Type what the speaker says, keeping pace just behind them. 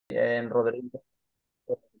Rodrigo,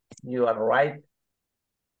 you are right.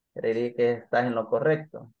 Creería que estás en lo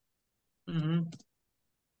correcto.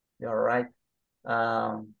 You are right.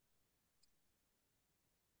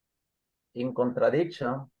 In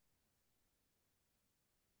contradiction,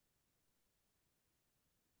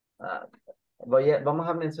 vamos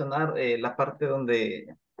a mencionar la parte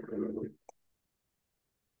donde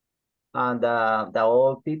the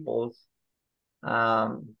old peoples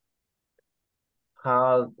have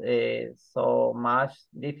so much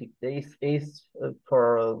difficulties is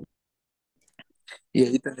for. Y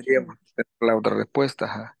ahí tendríamos la otra respuesta,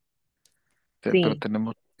 ajá. Pero Sí.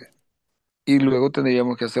 tenemos, y luego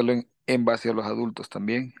tendríamos que hacerlo en base a los adultos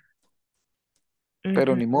también.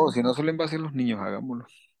 Pero Ujú, ni modo, si no solo en base a los niños, hagámoslo.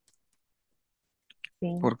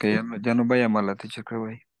 sí. Porque ya nos va a llamar la teacher, creo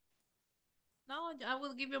ahí. No, I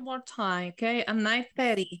will give you more time, okay? At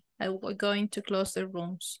 9:30, we're going to close the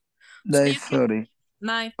rooms. So you can, 9:30.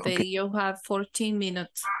 9:30, Okay. you have 14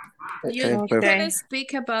 minutes. You Okay. can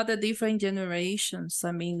speak about the different generations.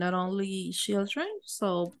 I mean, not only children,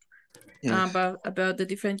 so Yes. about the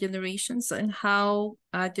different generations and how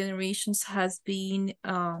generations has been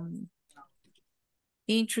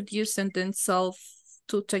introducing themselves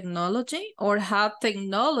to technology, or how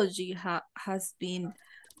technology has been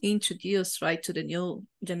introduced, right, to the new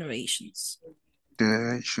generations.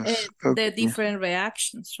 Generations. The Okay. different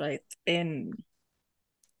reactions, right, and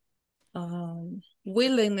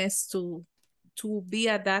willingness to be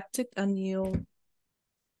adapted a new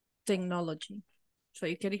technology. So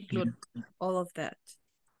you can include all of that.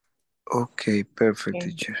 Okay, perfect, Okay.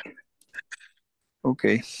 teacher.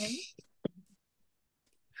 Okay. Okay.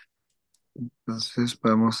 Entonces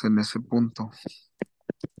vamos en ese punto.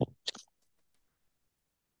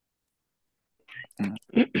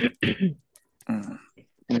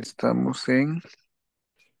 Estamos en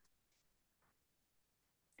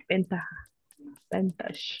Ventaja.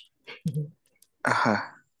 Ventaja.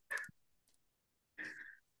 ajá.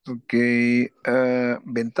 Ok,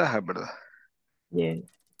 ventaja, ¿verdad? Yes.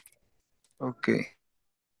 Ok.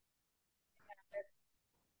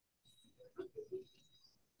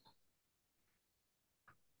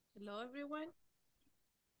 Hello, everyone.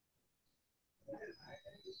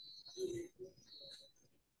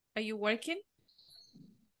 Are you working?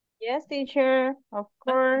 Yes, teacher, of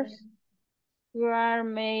course. You are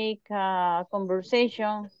make a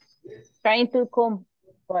conversation, trying to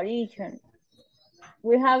comparison.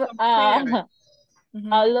 We have Compare.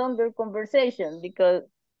 a longer conversation because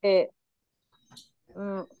we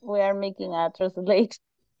are making a translate.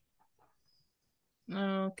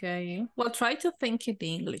 Okay. Well, try to think in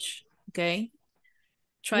English. Okay.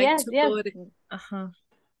 Try Yes, to yes, put it. Uh-huh.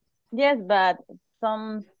 yes, but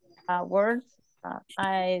some words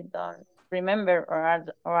I don't remember or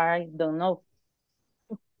I don't know.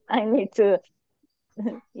 I need to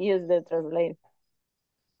use the translate.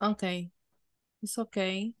 Okay. It's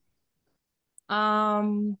okay. I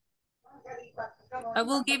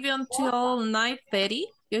will give you until 9:30.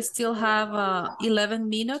 You still have 11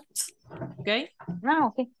 minutes. Okay. No,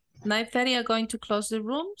 okay. 9:30 are going to close the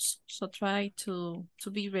rooms. So try to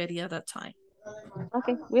be ready at that time.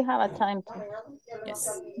 Okay, we have a time to.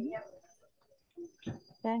 Yes.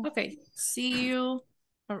 Okay. Okay. See you.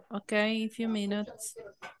 Okay, a few minutes.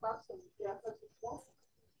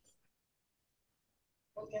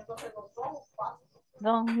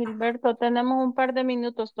 Don Gilberto, tenemos un par de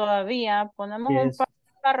minutos todavía. Ponemos un Yes. par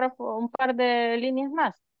de párrafos, un par de líneas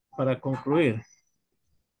más. Para concluir.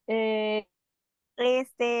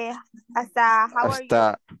 Hasta how are you.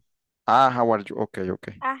 Hasta, how are you? Ok, ok.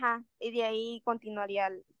 Ajá, y de ahí continuaría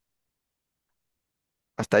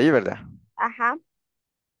Hasta ahí, ¿verdad? ajá.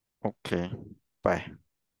 Ok, bye.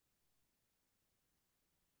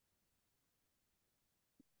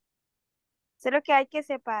 Solo que hay que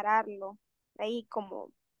separarlo. Ahí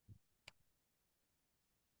como.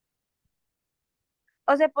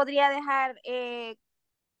 O se podría dejar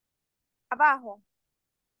abajo.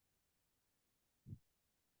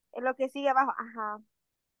 Es lo que sigue abajo. Ajá.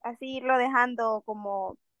 Así irlo dejando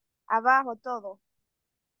como abajo todo.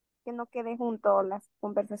 Que no quede junto las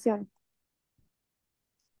conversaciones.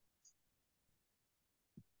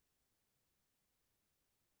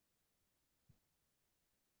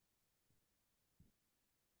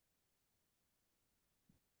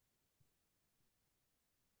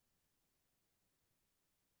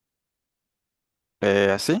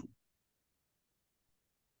 ¿Así?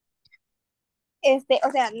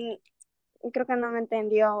 O sea, creo que no me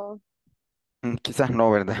entendió. Quizás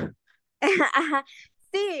no, ¿verdad? Ajá.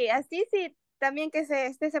 Sí, así sí, también que se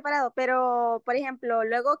esté separado, pero por ejemplo,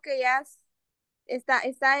 luego que ya Está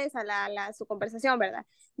esa, su conversación, ¿verdad?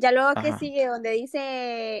 Ya luego que Ajá, sigue donde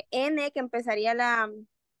dice N, que empezaría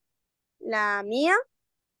la mía,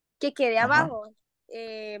 que quede ajá. abajo.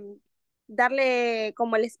 Darle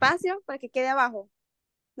como el espacio para que quede abajo.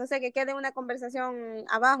 No sé, que quede una conversación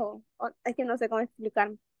abajo. Es que no sé cómo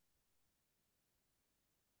explicar.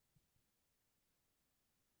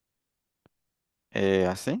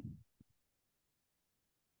 Así.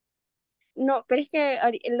 No, pero es que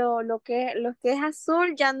lo que es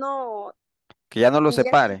azul ya no Que ya no lo tendría.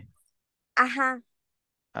 separe. Ajá,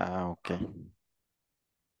 Ah, ok.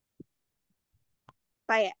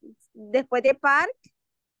 vaya. Después de park,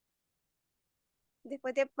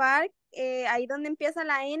 ahí donde empieza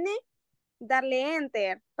la N, darle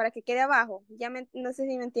enter para que quede abajo. No sé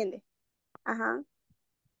si me entiende. Ajá,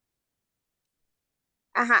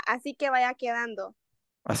 ajá, así que vaya quedando.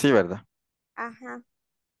 Así, ¿verdad? Ajá.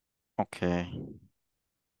 Ok.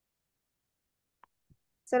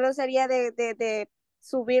 Solo sería de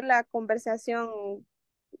subir la conversación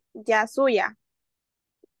ya suya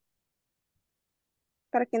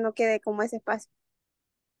para que no quede como ese espacio.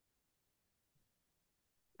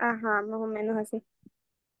 Ajá, más o menos así.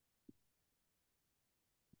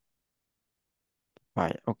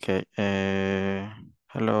 Vaya, ok.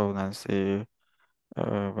 Hello, Nancy.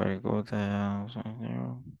 Very good.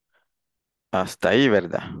 Hasta ahí,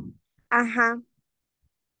 ¿verdad? Ajá,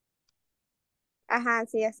 ajá,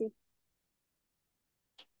 sí, así.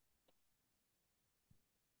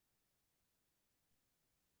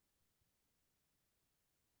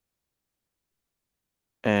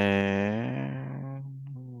 Eh,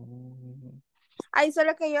 Ahí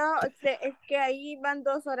solo que yo sé, es que ahí van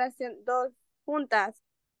dos oraciones, dos juntas.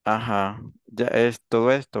 ajá. Ya es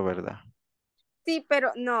todo esto, ¿verdad? Sí,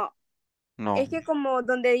 pero no. No. Es que como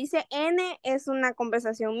donde dice N es una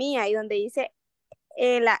conversación mía y donde dice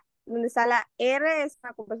donde está la R es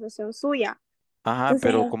una conversación suya. Ajá, Entonces,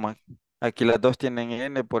 pero como aquí las dos tienen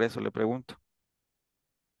N, por eso le pregunto.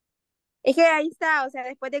 es que ahí está, o sea,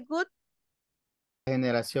 después de good,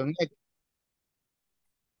 Generación X,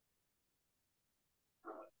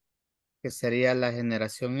 que sería la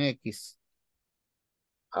generación X.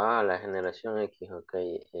 Ah, la generación X, ok.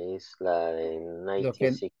 Es la de Lo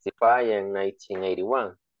que, 1965 y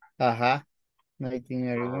 1981. ajá, Ah,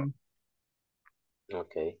 1981.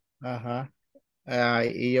 ok, Ajá.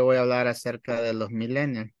 Y yo voy a hablar acerca de los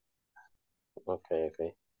millennials.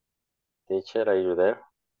 ok. Teacher, are you there?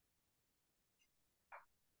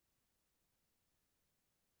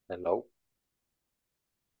 Hello?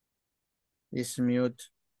 It's mute.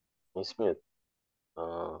 It's mute.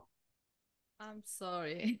 Uh, I'm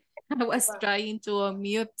sorry. I was trying to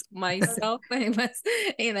unmute myself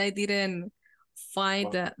and I didn't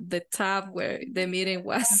find the tab where the meeting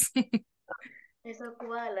was.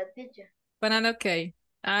 But I'm okay.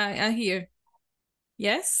 I'm here.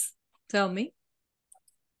 Yes? Tell me.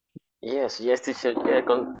 yes, teacher. Yeah,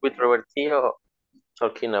 with Robertio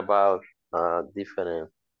talking about different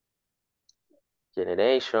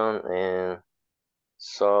generation, and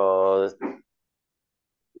so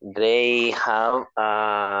they have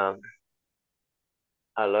a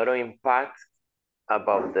lot of impact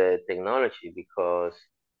about the technology because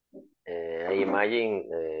I imagine,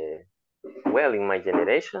 well, in my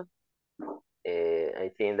generation, I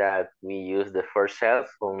think that we use the first cell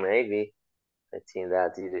phone maybe. I think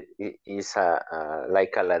that it is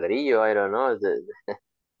like a ladrillo. I don't know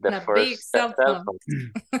the A big first cell cell phone. phone,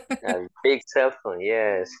 a big cell phone.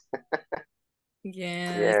 Yes, Yes,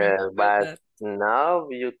 I yeah. remember But that. now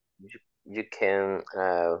you can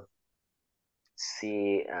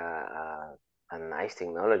see a nice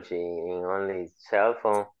technology in only cell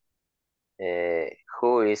phone. Uh,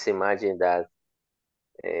 who is imagine that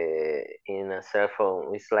in a cell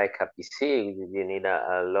phone it's like a PC? You need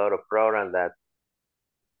a lot of program that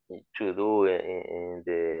to do in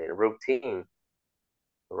the routine,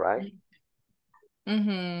 right?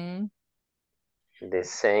 Mm-hmm. The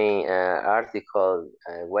same article,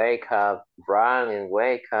 wake up, run and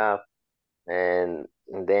wake up, and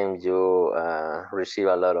then you receive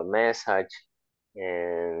a lot of message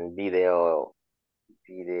and video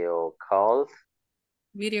calls,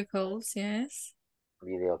 Video calls, yes.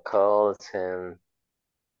 and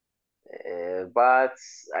but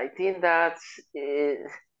I think that uh,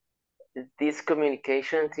 this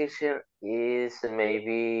communication teacher is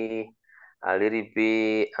maybe a little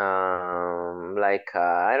bit like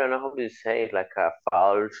I don't know how to say it, like a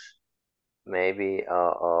false maybe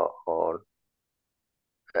or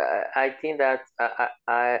I think that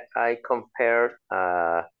I compare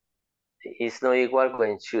it's not equal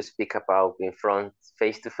when you speak about in front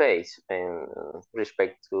face to face and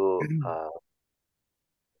respect to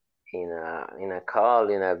in a call,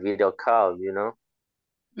 in a video call, you know.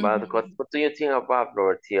 But what do you think about,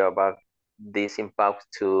 Dorothy, about this impact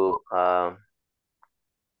to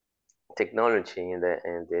technology in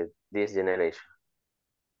this generation?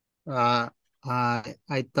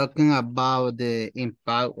 I talking about the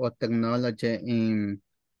impact of technology in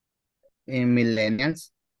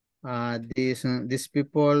millennials. These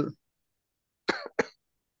people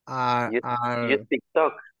are Use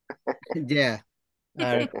TikTok. yeah,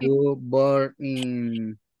 are who born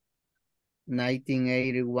in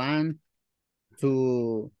 1981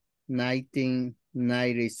 to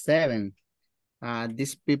 1997.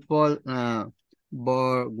 These people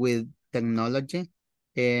born with technology,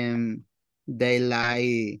 and they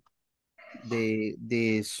like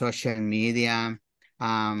the social media.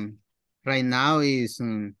 Right now is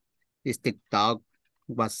TikTok,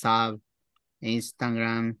 WhatsApp,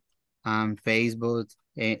 Instagram, Facebook,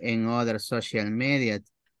 and other social media.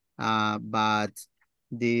 But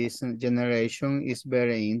this generation is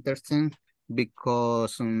very interesting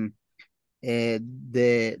because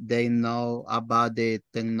they know about the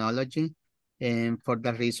technology, and for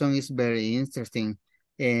that reason it's very interesting.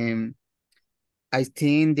 And I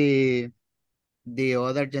think the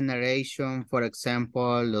other generation, for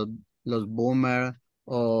example, los boomer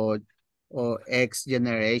or X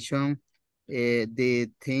generation, the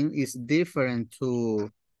thing is different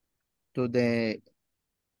to the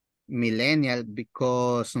millennial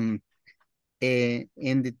because in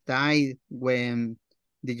the time when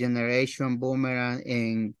the generation boomer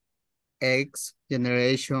and X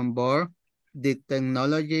generation born, the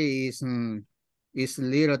technology is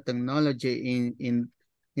little technology in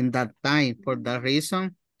that time. For that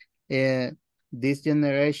reason, this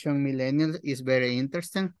generation millennial is very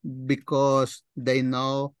interesting because they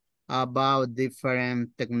know about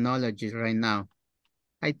different technologies right now.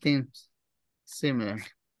 I think similar.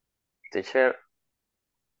 Teacher,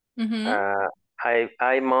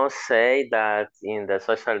 I must say that in the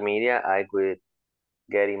social media I would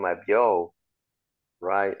get in my view,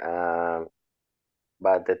 right?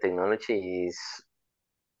 But the technology is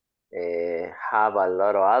have a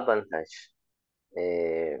lot of advantage.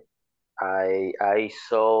 I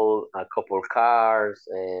saw a couple cars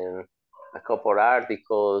and a couple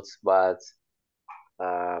articles, but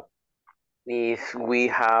if we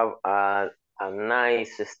have a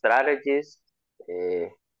nice strategist,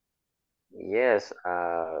 yes,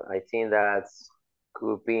 I think that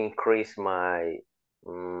could be increase my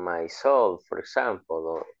soul, for example.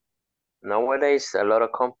 Or nowadays, a lot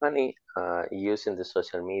of company using the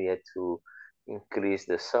social media to increase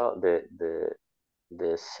the sale.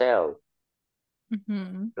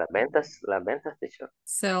 Las ventas, teacher.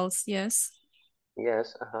 Sales, yes.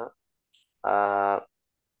 Yes,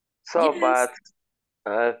 so, Yes. but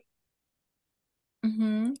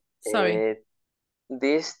Sorry.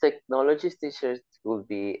 these technology teachers will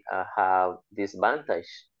be have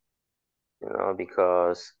disadvantage, you know,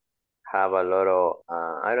 because have a lot of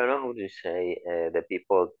I don't know how to say the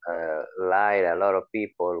people lie a lot of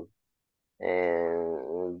people,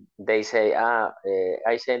 and they say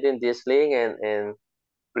I send in this link and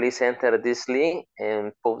please enter this link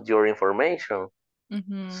and put your information.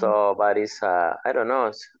 So, but it's I don't know,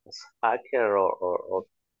 it's hacker or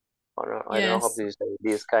I don't know how to say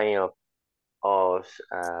this kind of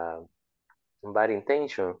bad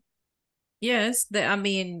intention. Yes, I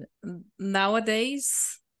mean,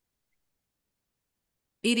 nowadays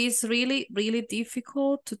it is really, really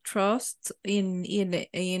difficult to trust in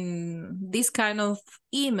this kind of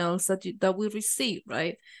emails that we receive,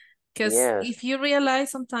 right? Because if you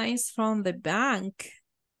realize sometimes from the bank,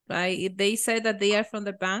 right, they say that they are from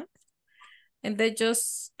the bank and they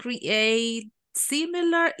just create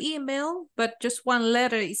similar email, but just one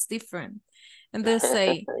letter is different. And they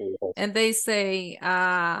say,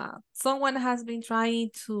 someone has been trying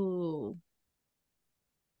to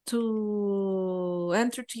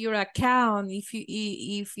enter to your account.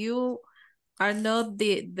 If you are not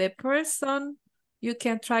the person, you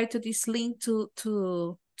can try to this link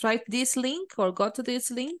to try this link or go to this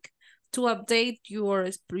link to update your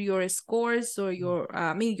scores or your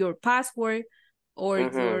your password or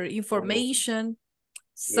your information.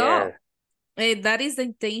 So that is the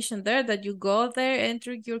intention there, that you go there,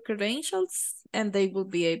 enter your credentials, and they will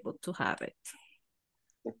be able to have it.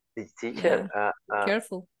 Teacher,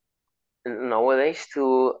 careful. Nowadays,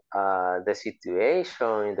 too, the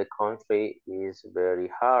situation in the country is very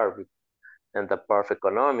hard and the part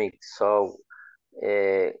economic. So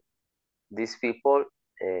these people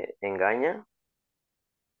engañan.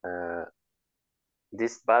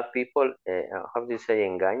 These bad people, how do you say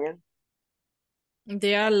engañan?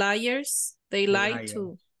 They are liars. They lie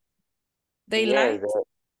too. They yes, lied?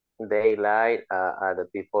 they lied at the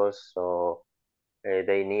people, so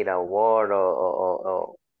they need a word,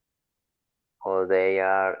 or they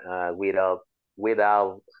are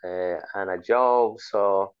without and a job.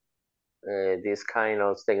 So this kind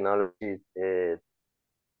of technology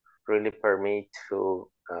really permit to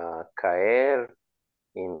caer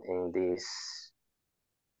in this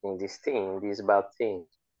thing, this bad thing.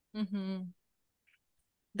 Mhm.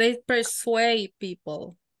 They persuade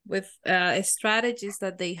people with strategies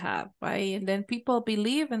that they have, right? And then people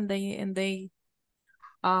believe and they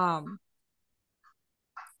um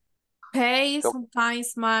pay So,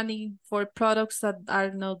 sometimes money for products that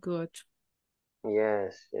are no good.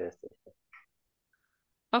 yes, yes.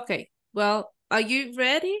 Okay, well, are you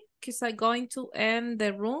ready? Because I'm going to end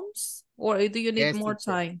the rooms, or do you need Yes, more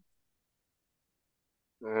teacher. time?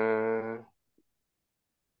 Mm,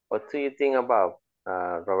 what do you think about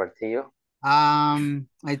Robertillo?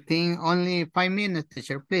 I think only 5 minutes,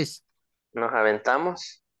 teacher, please. ¿Nos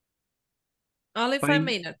aventamos? Only Five, 5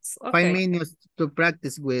 minutes. 5 minutes to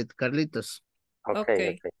practice with Carlitos. Okay, Okay.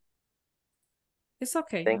 okay. It's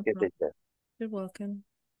okay. Thank No you, problem. teacher. You're welcome.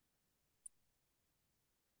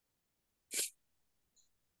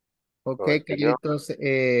 Okay, Robertillo. Carlitos.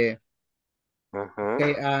 Mhm.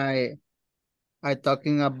 Okay, I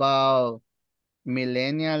talking about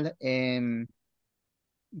millennial and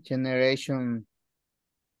generation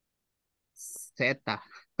Z. Z.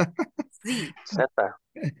 Z. Z.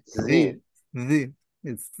 Z. Z.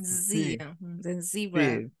 It's Z. Z. The zebra.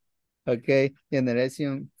 Z. Okay,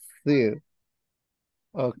 generation Z.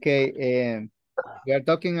 Okay, we are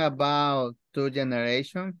talking about two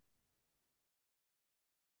generations.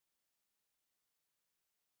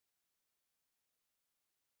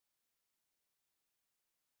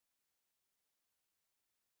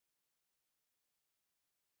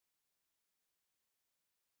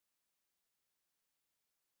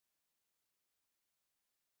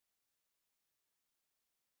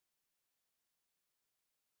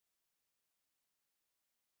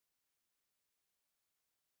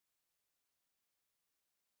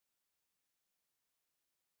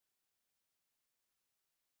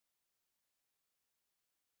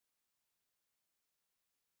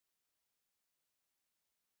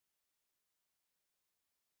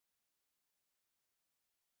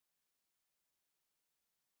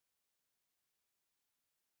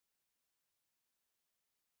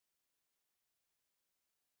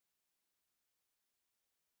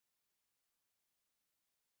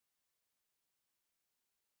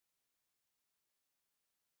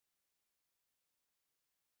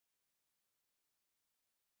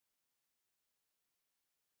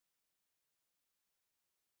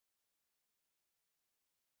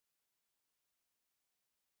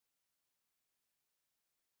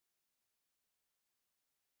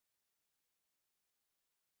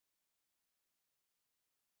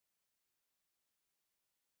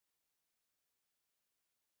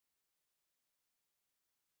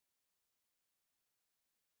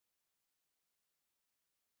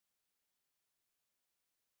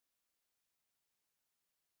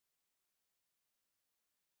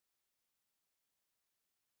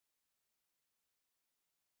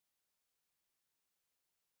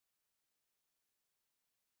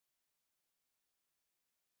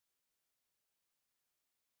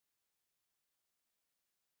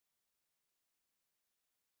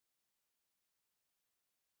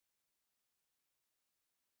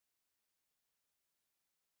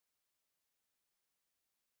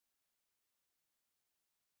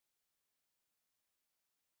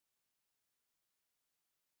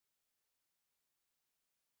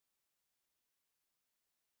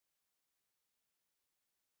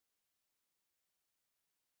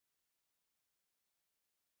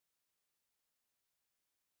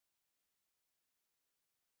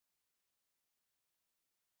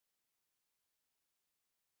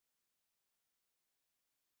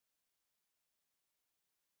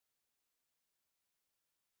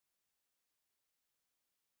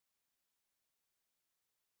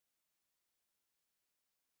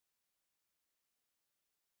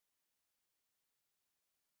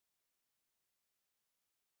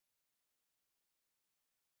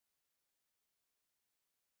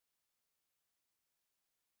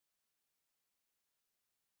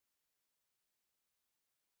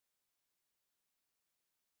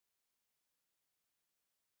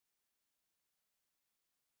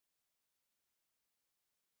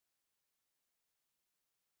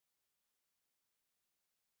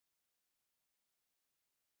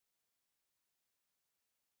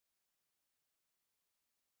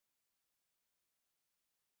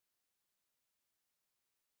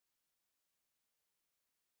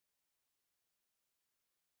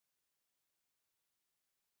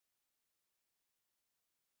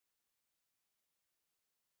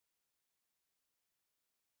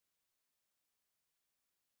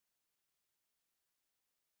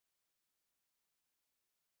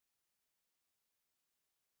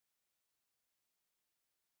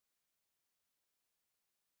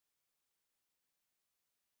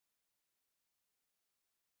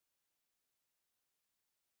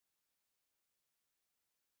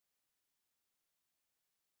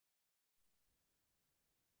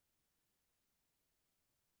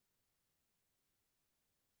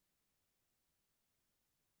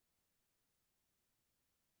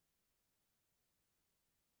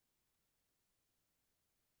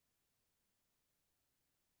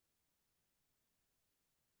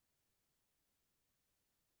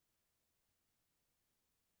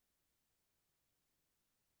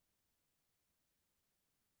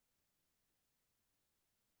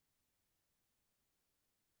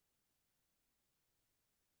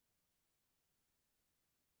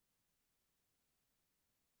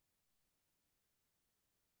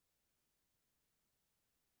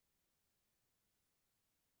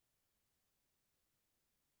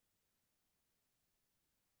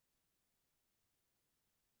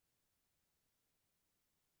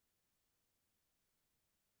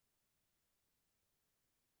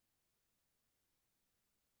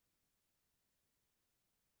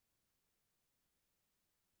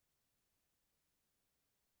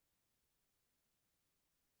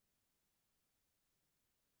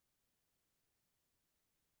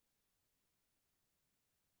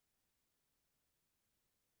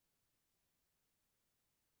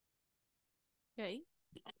 Okay.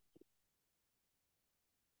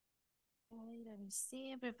 Okay, let me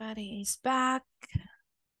see. Everybody is back.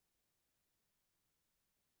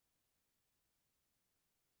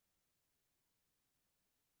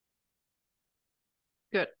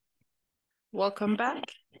 Good. Welcome back.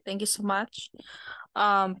 Thank you so much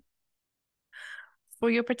for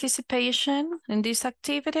your participation in this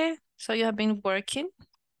activity. So you have been working,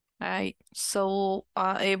 right? So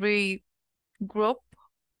every group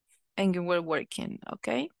and you were working,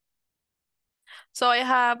 okay? So I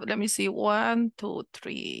have, let me see, 1, 2,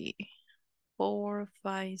 3, 4,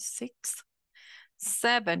 5, 6,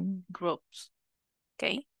 7 groups,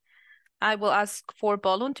 okay? I will ask for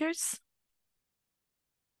volunteers.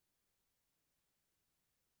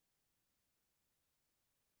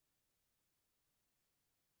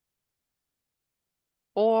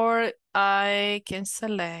 Or I can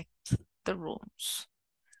select the rooms.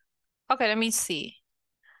 Okay, let me see.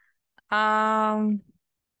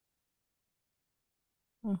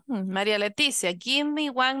 Maria Leticia, give me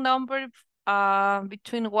one number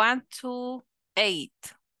between 1 to 8.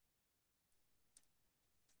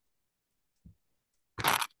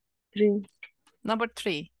 3. Number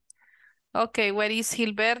 3. Okay, where is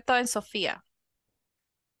Gilberto and Sofia?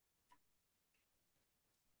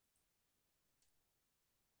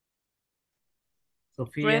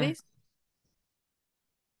 Sofia. Ready?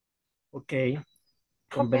 Okay.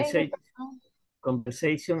 Okay.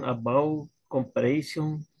 Conversation about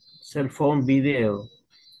comparison cell phone video.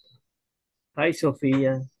 Hi,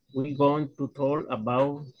 Sofia. We're going to talk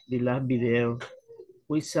about the last video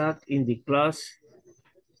we saw in the class.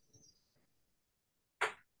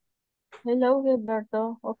 Hello,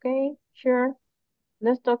 Gilberto. Okay, sure.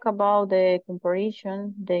 Let's talk about the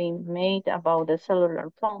comparison they made about the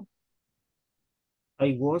cellular phone.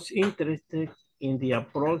 I was interested in the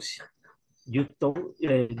approach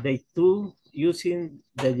they took using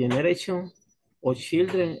the generation of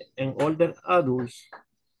children and older adults.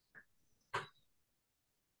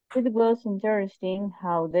 It was interesting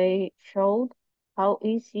how they showed how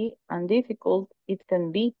easy and difficult it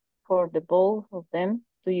can be for the both of them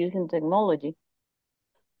to use technology.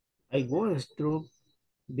 I was struck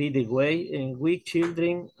by the way in which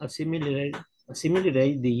children assimilate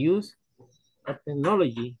the use of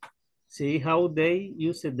technology. See how they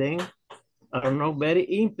use them are not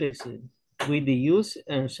very impressed with the use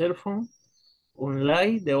of cell phone,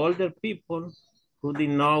 unlike the older people who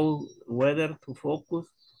didn't know whether to focus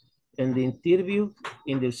on the interview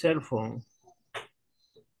in the cell phone.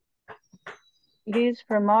 It is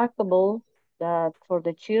remarkable that for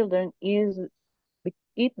the children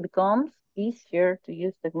it becomes easier to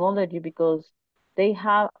use technology because they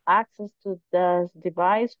have access to this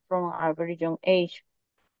device from a very young age.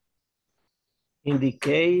 In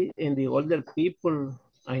the older people,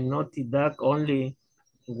 I noticed that only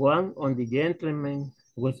one of the gentlemen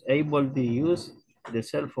was able to use the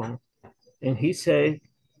cell phone. And he said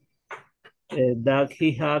that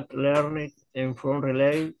he had learned and from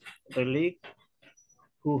relic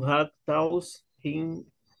who had taught him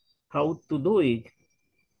how to do it.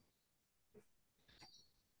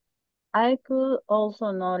 I could also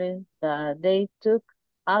notice that they took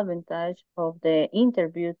advantage of the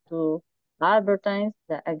interview to advertise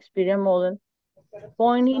the Expedia model,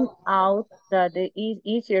 pointing out that it is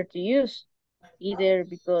easier to use, either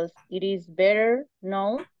because it is better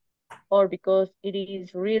known or because it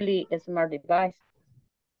is really a smart device.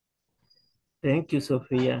 Thank you,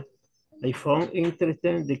 Sophia. I found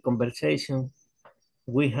interesting the conversation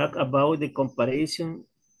we had about the comparison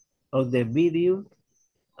of the video.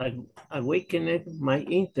 I awakened my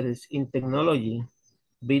interest in technology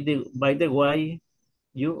by the way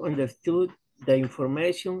you understood the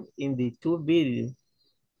information in the two videos.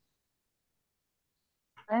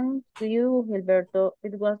 And to you, Gilberto,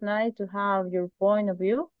 it was nice to have your point of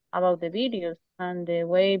view about the videos and the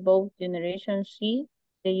way both generations see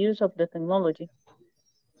the use of the technology.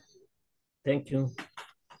 Thank you.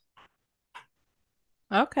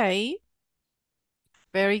 Okay.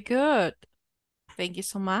 Very good. Thank you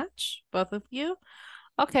so much, both of you.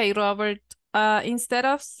 Okay, Robert, instead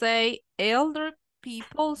of say elder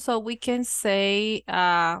people, so we can say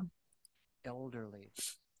elderly.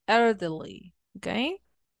 elderly, okay?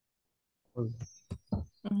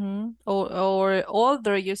 Or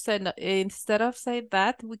older, you said instead of say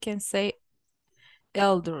that, we can say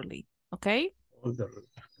elderly, okay? Elderly.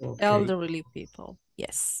 Okay. Elderly people,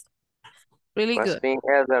 yes. Really Must good. be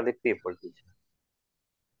elderly people, teacher.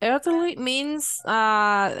 Elderly means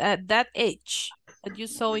at that age that you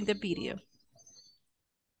saw in the video.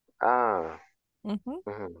 Ah. Mm-hmm.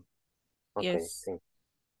 Mm-hmm. Okay, Yes. thank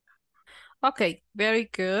you. Okay, very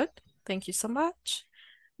good. Thank you so much.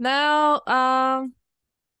 Now,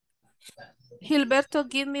 Gilberto,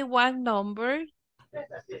 give me one number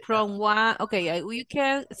from one. Okay, you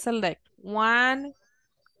can select 1,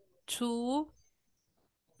 2,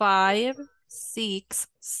 5, 6,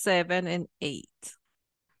 7, and 8.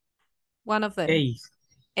 One of them. 8.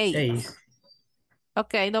 8. 8.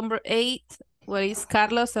 Okay, number 8. Where is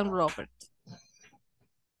Carlos and Robert?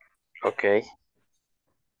 Okay.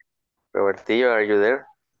 Robertillo, are you there?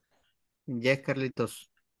 Yes, Carlitos.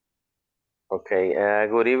 Okay.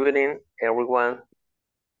 Good evening, everyone.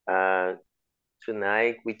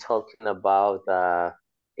 Tonight we're talking about the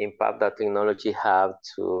impact that technology have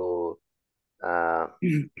to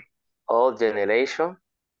all generation.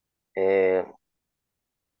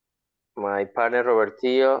 My partner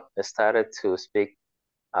Robertillo started to speak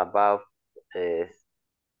about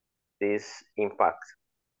this impact.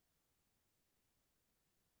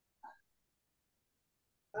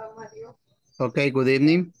 Okay, good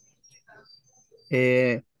evening.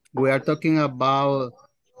 We are talking about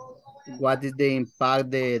what is the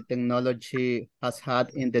impact the technology has had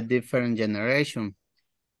in the different generation.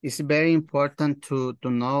 It's very important to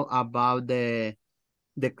know about the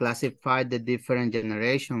classify the different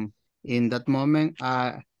generation. In that moment,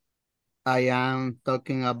 I am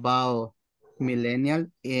talking about millennial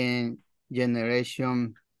and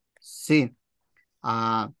generation C.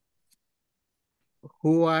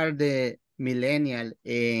 Who are the millennial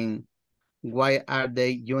and why are they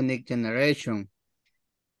unique generation?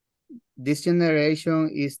 This generation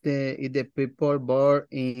is the people born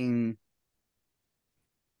in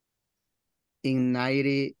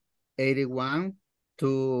 1981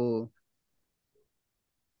 to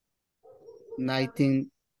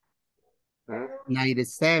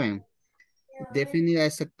 1997. Definitely a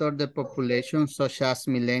sector of the population such as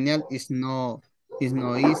millennial is no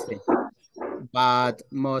easy, but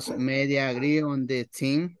most media agree on the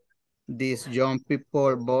thing. These young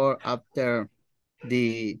people born after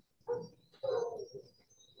the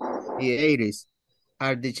 80s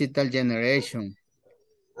are digital generation.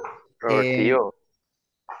 Robertillo,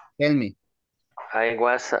 Tell me. I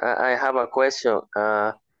have a question.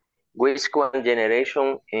 Which one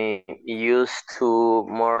generation used to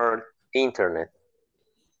more internet?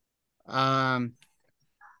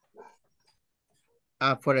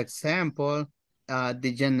 For example,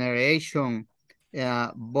 the generation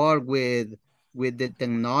born with the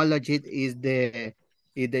technology is the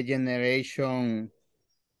generation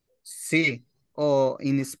C, or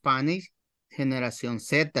in Spanish, generación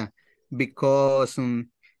Z, because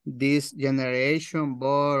this generation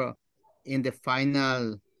born in the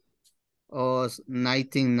final of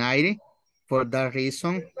 1990. For that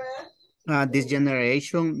reason, this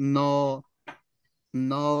generation know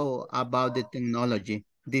about the technology.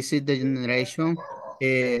 This is the generation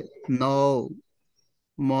know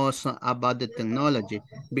most about the technology,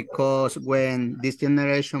 because when this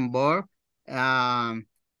generation born,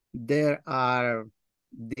 there are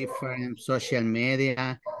different social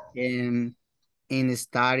media and in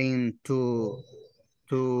starting to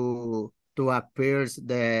appear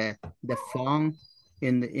the phone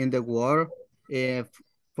in the world. If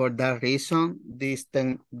for that reason, this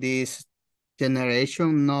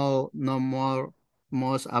generation know more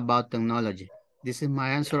most about technology. This is my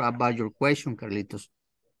answer about your question, Carlitos.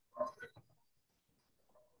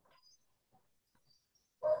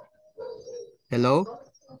 Hello?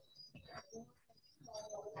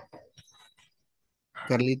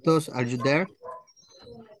 Carlitos, are you there?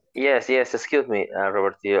 Yes, excuse me,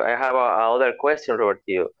 Robertillo. I have another question,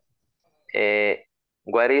 Robertillo.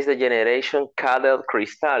 What is the generation called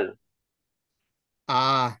Cristal?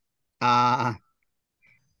 I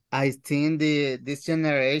think this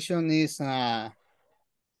generation is a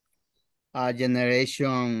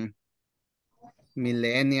generation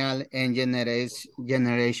millennial and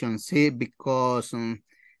generation C, because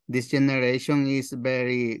this generation is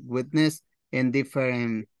very witness in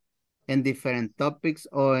different topics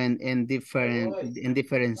or in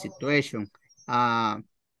different situations.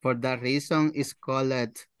 For that reason, it's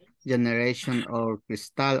called generation or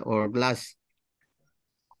crystal or glass.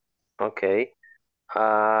 Okay.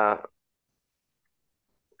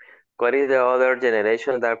 What is the other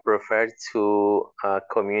generation that prefer to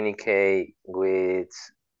communicate with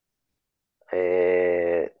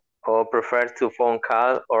or prefer to phone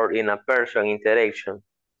call or in a person interaction?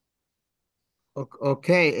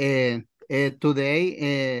 Okay,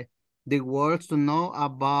 today the words to know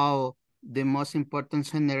about the most important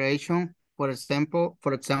generation. For example,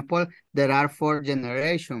 there are 4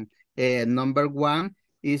 generations. Number 1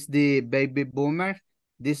 is the baby boomer.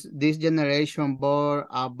 This generation born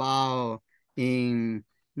about in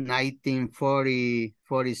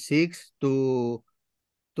 1946 to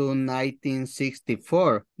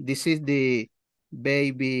 1964. This is the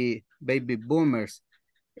baby boomers.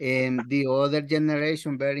 And the other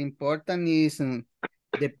generation, very important, is the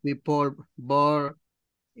people born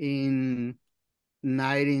in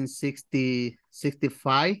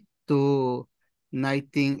 1965 to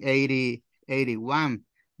 1981.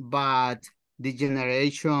 But the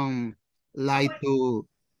generation like to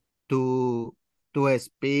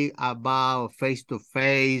speak about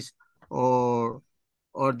face-to-face or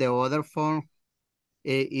the other form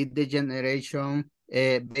is the generation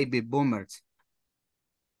baby boomers.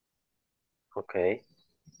 Okay.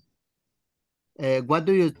 What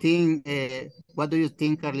do you think? What do you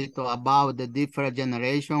think, Carlito, about the different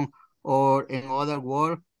generation, or in other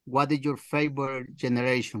words, what is your favorite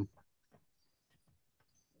generation?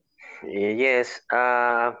 Yes.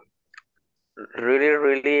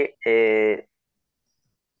 Really.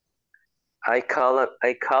 I call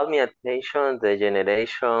me attention the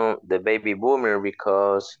generation, the baby boomer,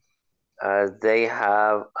 because they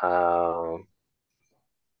have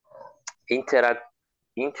interact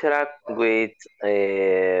with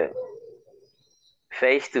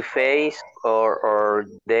face to face, or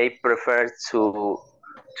they prefer to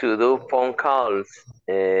do phone calls.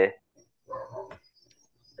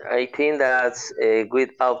 I think that's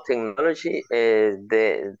without technology,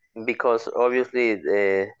 because obviously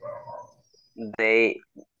they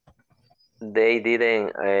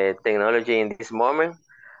didn't technology in this moment,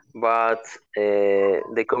 but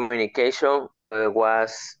the communication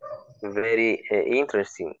was very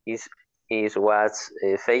interesting. Is was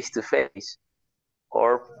face to face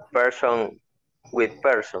or person with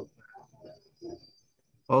person.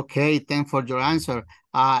 Okay, thanks for your answer.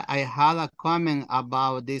 I had a comment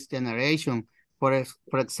about this generation. For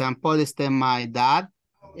example, my dad,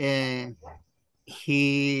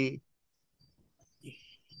 he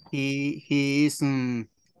is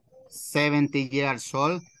 70 years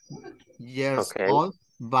Okay. old,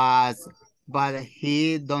 but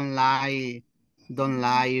he don't like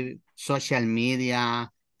social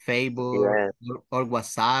media, Facebook, Yeah. or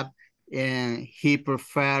WhatsApp, and he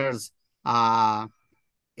prefers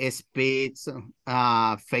speaks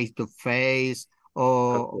face to face,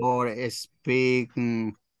 or speak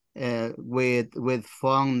with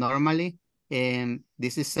phone normally. And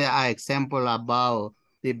this is an example about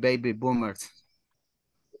the baby boomers.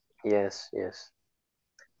 Yes.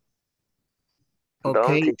 Don't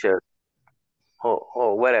Okay. teacher.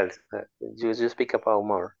 What else? You speak about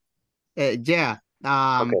more. Yeah.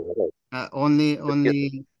 Okay.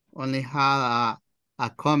 Only have a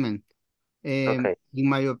comment. Okay. In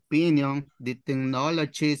my opinion, the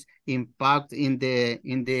technologies impact in the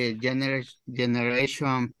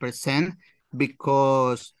generation present,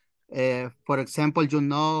 because, for example,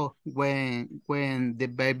 when the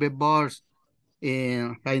baby borns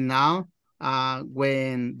right now,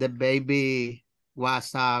 when the baby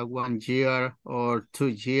was 1 year or 2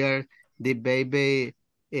 years, the baby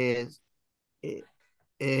is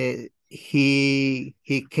he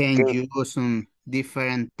can use some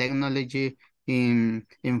different technology in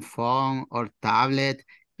phone or tablet.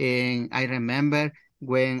 And I remember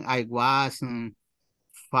when I was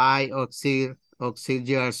 5 or 6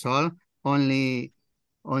 years old, only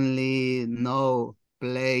no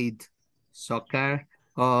played soccer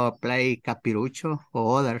or play capirucho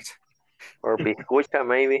or others. Or biscucha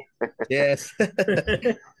maybe. Yes.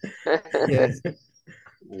 Yes.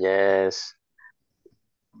 Yes.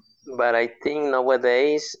 But I think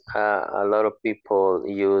nowadays a lot of people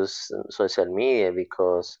use social media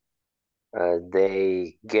because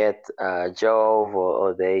they get a job,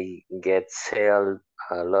 or they get sell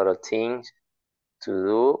a lot of things to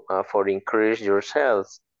do for increase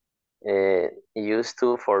yourselves. Used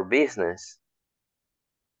to for business.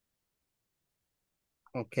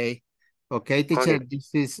 Okay. Okay, teacher, Okay.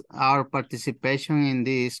 this is our participation in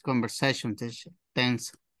this conversation, teacher.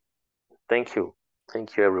 Thanks. Thank you,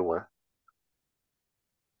 everyone.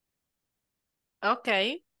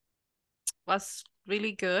 Okay, was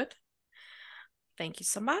really good. Thank you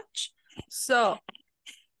so much. So,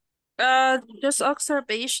 just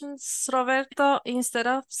observations, Roberto. Instead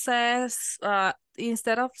of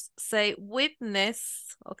say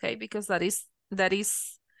witness, okay, because that is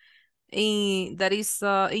in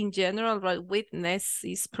general, right? Witness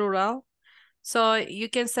is plural. So you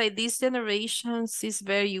can say this generation is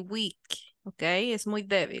very weak, okay? Es muy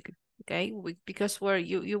débil, okay? Because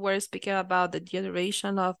you were speaking about the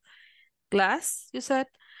generation of glass, you said.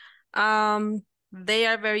 They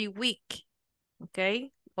are very weak,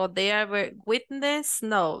 okay? Or they are very witness,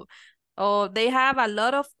 no. Or they have a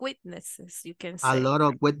lot of witnesses, you can say. A lot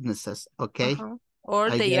of witnesses, okay? Or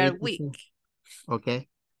I they get are it. weak. Okay.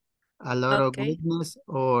 A lot of Okay. witness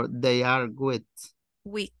or they are good.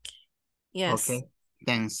 Weak. Yes. Okay,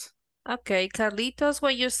 thanks. Okay, Carlitos,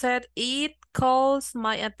 when you said it calls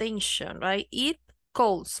my attention, right? It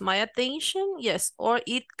calls my attention, yes, or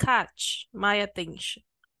it catch my attention.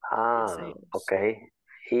 Ah, okay.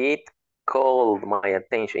 It called my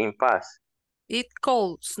attention in past. It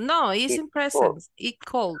calls. No, it's in present. It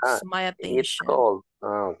calls my It attention. called.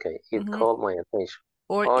 Okay. It called my attention.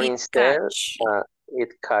 Or Or it instead, catch.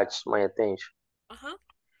 it catch my attention.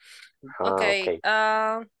 Okay.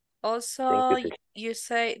 Okay. Also, Thank you, teacher. you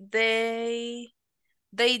say they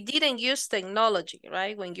didn't use technology,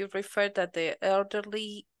 right? When you refer that the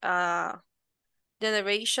elderly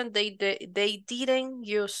generation, they didn't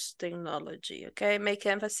use technology. Okay, make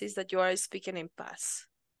emphasis that you are speaking in past.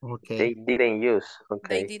 Okay. They didn't use. They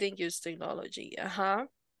Okay. didn't use technology.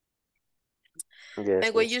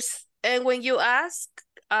 Yes. And when you ask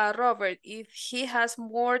Robert if he has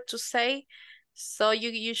more to say, so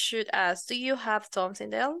you should ask, do you have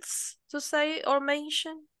something else to say or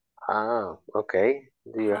mention? Ah, okay.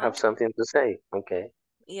 Do you have something to say? Okay.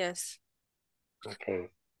 Yes. Okay.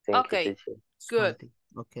 Thank you, Okay. teacher. Good.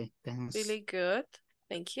 Okay, thanks. Really good.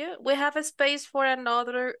 Thank you. We have a space for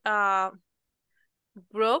another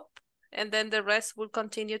group, and then the rest will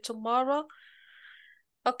continue tomorrow.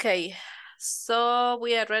 Okay, so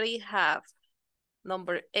we already have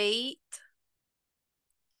number 8.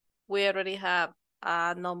 We already have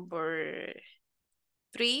number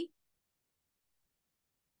 3.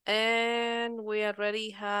 And we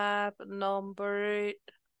already have number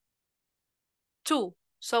 2.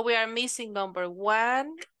 So we are missing number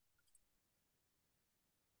 1,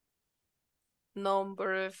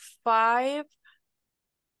 number 5,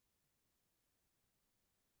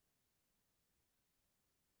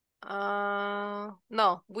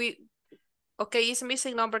 no, okay, it's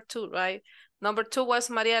missing number 2, right? Number 2 was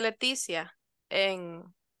María Leticia en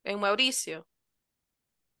Mauricio.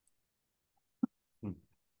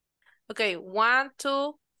 Okay, 1,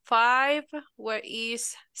 2, 5, where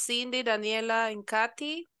is Cindy, Daniela, and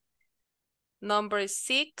Kathy? Number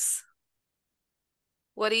 6,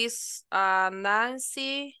 what is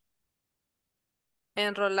Nancy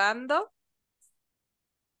and Rolando?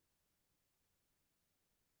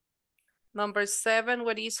 Number 7,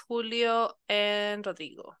 what is Julio and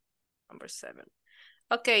Rodrigo? Number 7.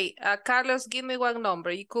 Okay, Carlos, give me one number.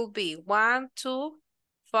 It could be 1, 2,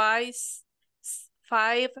 5,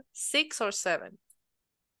 6, or 7.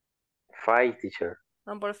 5, teacher.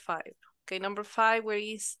 Number 5. Okay, number 5, where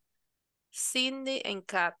is Cindy and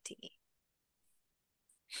Kathy?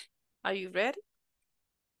 Are you ready?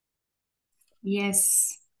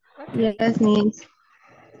 Yes. Okay. Yes, Miss.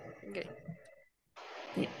 Okay.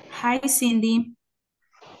 Hi, Cindy.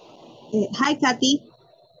 Hi, Kathy.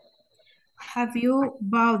 Have you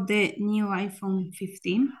bought the new iPhone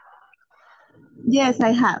 15? Yes,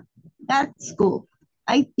 I have. That's cool.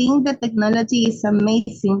 I think the technology is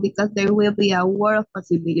amazing because there will be a world of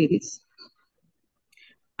possibilities.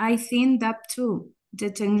 I think that too. The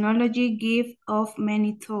technology gives off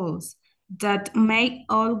many tools that make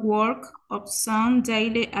all work of some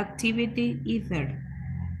daily activity easier.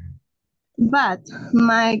 But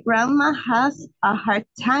my grandma has a hard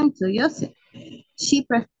time to use it. She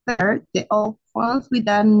prefers the old phones with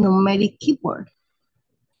a numeric keyboard.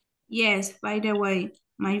 Yes, by the way,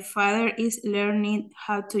 my father is learning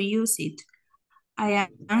how to use it. I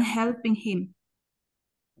am helping him.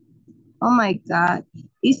 Oh my God,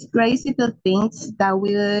 it's crazy to think that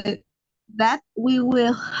we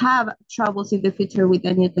will have troubles in the future with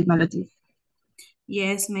the new technology.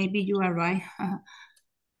 Yes, maybe you are right.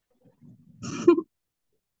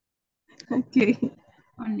 Okay.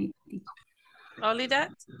 Only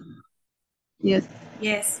that? Yes.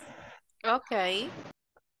 Yes. Okay.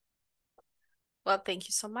 Well, thank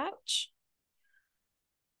you so much.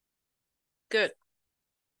 Good.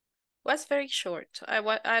 Was very short.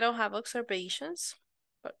 I don't have observations,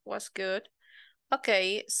 but was good.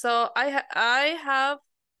 Okay, so I have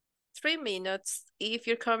 3 minutes. If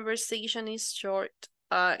your conversation is short,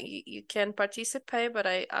 you can participate, but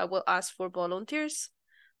I will ask for volunteers.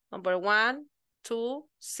 Number 1, 2,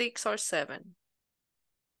 6, or 7.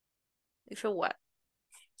 If you want.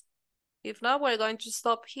 If not, we're going to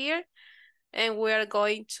stop here and we're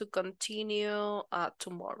going to continue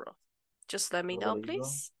tomorrow. Just let me know,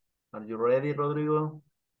 please. Are you ready, Rodrigo?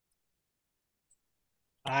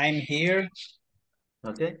 I'm here.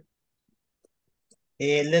 Okay.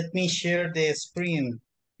 Let me share the screen,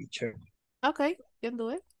 teacher. Okay, you can do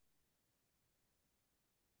it.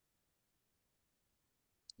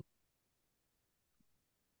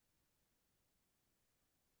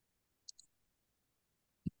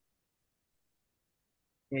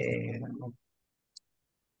 Can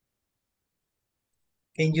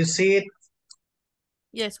you see it?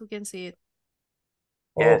 Yes, we can see it.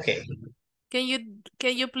 Yes. Okay.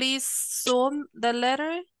 Can you please zoom the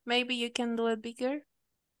letter? Maybe you can do it bigger.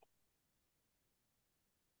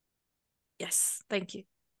 Yes, thank you.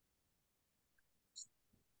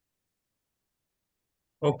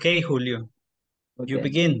 Okay, Julio. You Okay.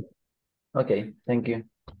 begin. Okay, thank you.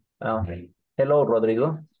 Hello,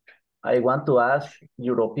 Rodrigo. I want to ask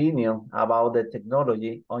your opinion about the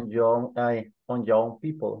technology on young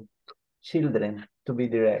people, children, to be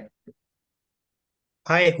direct.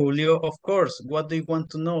 Hi, Julio. Of course. What do you want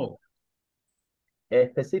to know?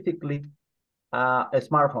 Specifically,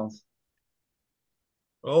 smartphones.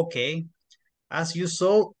 Okay. As you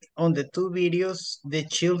saw on the two videos, the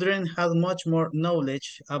children had much more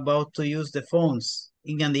knowledge about to use the phones.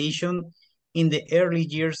 In addition, in the early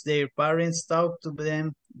years, their parents taught to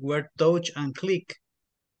them where touch and click.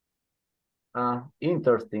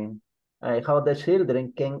 Interesting. How the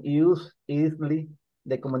children can use easily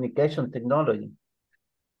the communication technology.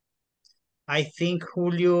 I think,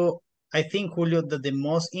 Julio, that the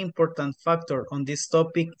most important factor on this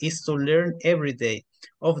topic is to learn every day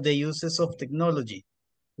of the uses of technology.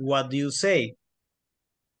 What do you say?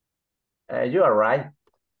 You are right.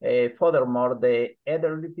 Furthermore, the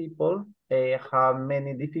elderly people have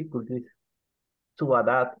many difficulties to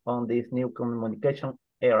adapt on this new communication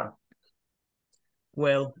era.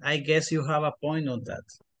 Well, I guess you have a point on that.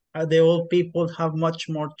 The old people have much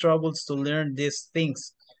more troubles to learn these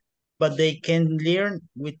things, but they can learn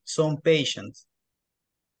with some patience.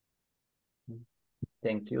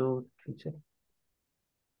 Thank you, teacher.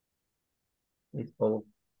 It's all.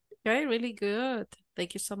 Okay, really good.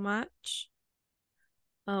 Thank you so much.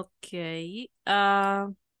 Okay.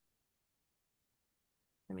 Let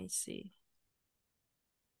me see.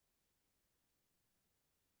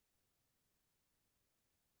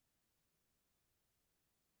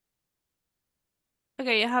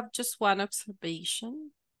 Okay, I have just one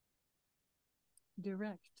observation.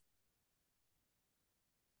 Direct.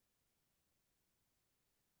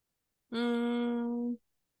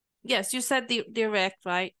 Yes, you said direct,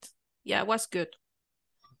 right? Yeah, was good.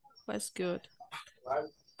 Was good.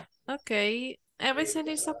 Okay, everything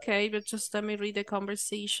is okay, but just let me read the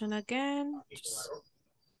conversation again.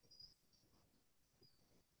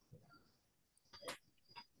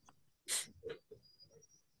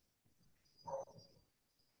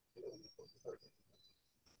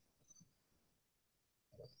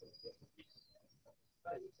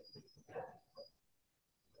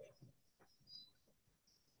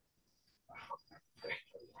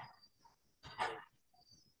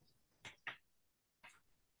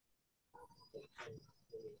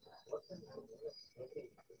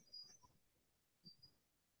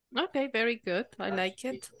 Okay, very good. I like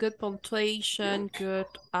it. Good punctuation, good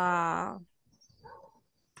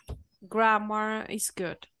grammar is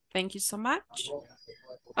good. Thank you so much.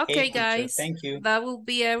 Okay, Hey, teacher, guys, thank you. that will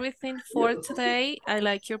be everything for today. I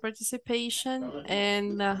like your participation,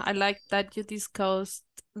 and I like that you discussed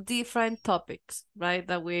different topics, right,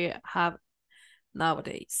 that we have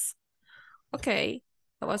nowadays. Okay,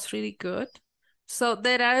 that was really good. So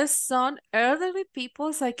there are some elderly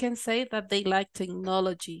people, I can say, that they like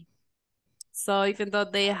technology. So even though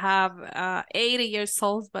they have 80 years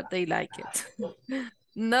old, but they like it.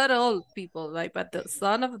 Not all people, right? But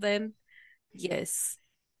some of them, yes.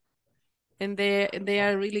 And they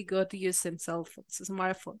are really good using cell phones,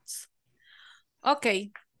 smartphones.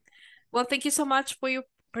 Okay. Well, thank you so much for your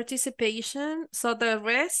participation. So the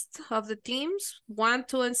rest of the teams, 1,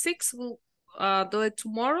 2, and 6, will do it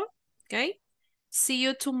tomorrow. Okay. See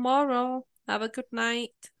you tomorrow. Have a good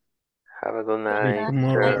night. Have a good See night. you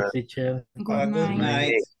tomorrow, Teacher. teacher. Good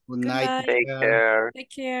night. Good night. Take care. Take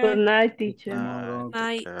care. Good night, See you teacher. tomorrow.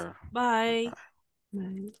 Night. Bye.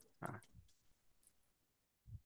 Bye. Bye.